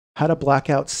how to black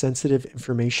out sensitive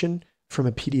information from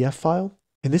a PDF file.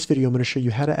 In this video, I'm going to show you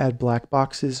how to add black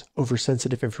boxes over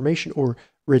sensitive information or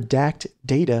redact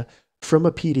data from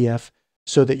a PDF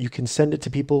so that you can send it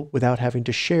to people without having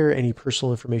to share any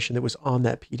personal information that was on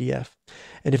that PDF.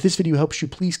 And if this video helps you,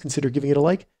 please consider giving it a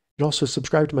like and also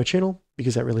subscribe to my channel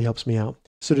because that really helps me out.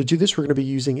 So to do this, we're going to be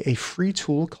using a free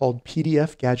tool called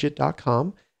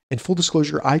PDFGadget.com. And full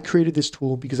disclosure, I created this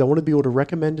tool because I want to be able to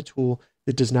recommend a tool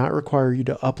that does not require you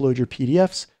to upload your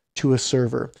PDFs to a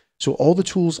server. So all the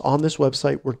tools on this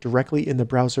website work directly in the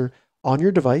browser on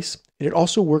your device. And it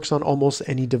also works on almost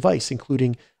any device,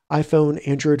 including iPhone,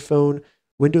 Android phone,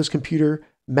 Windows computer,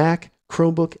 Mac,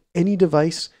 Chromebook, any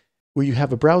device where you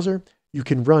have a browser, you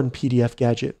can run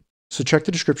PDFGadget. So check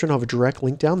the description, I'll have a direct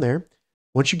link down there.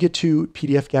 Once you get to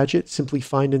PDFGadget, simply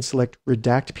find and select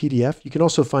Redact PDF. You can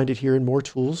also find it here in More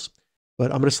Tools,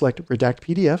 but I'm going to select Redact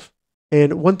PDF.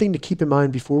 And one thing to keep in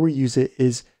mind before we use it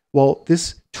is, while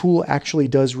this tool actually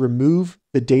does remove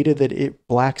the data that it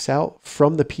blacks out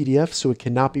from the PDF so it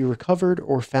cannot be recovered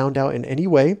or found out in any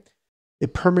way,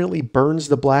 it permanently burns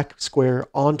the black square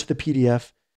onto the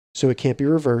PDF so it can't be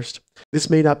reversed. This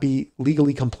may not be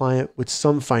legally compliant with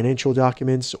some financial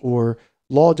documents or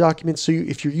law documents. So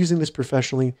if you're using this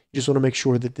professionally, you just want to make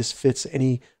sure that this fits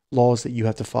any laws that you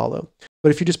have to follow.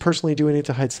 But if you're just personally doing it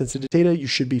to hide sensitive data, you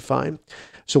should be fine.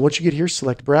 So once you get here,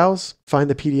 select Browse, find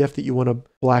the PDF that you want to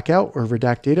black out or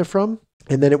redact data from,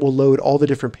 and then it will load all the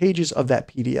different pages of that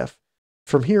PDF.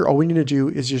 From here, all we need to do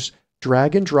is just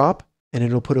drag and drop, and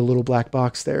it'll put a little black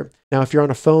box there. Now, if you're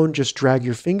on a phone, just drag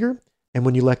your finger, and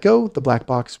when you let go, the black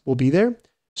box will be there.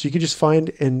 So you can just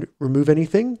find and remove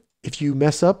anything. If you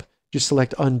mess up, just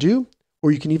select Undo,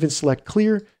 or you can even select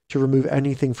Clear to remove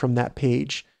anything from that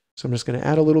page. So I'm just going to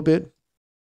add a little bit.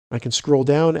 I can scroll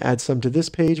down, add some to this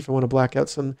page if I want to black out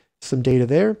some data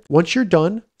there. Once you're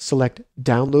done, select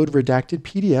Download Redacted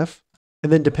PDF,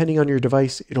 and then depending on your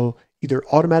device, it'll either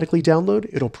automatically download,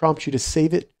 it'll prompt you to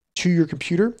save it to your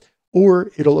computer,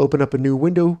 or it'll open up a new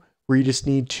window where you just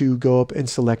need to go up and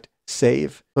select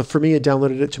Save. But for me, it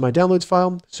downloaded it to my downloads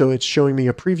file, so it's showing me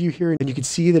a preview here, and you can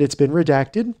see that it's been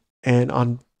redacted, and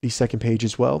on the second page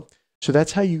as well. So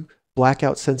that's how you black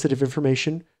out sensitive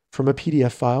information from a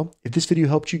PDF file. If this video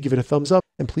helped you, give it a thumbs up,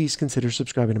 and please consider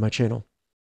subscribing to my channel.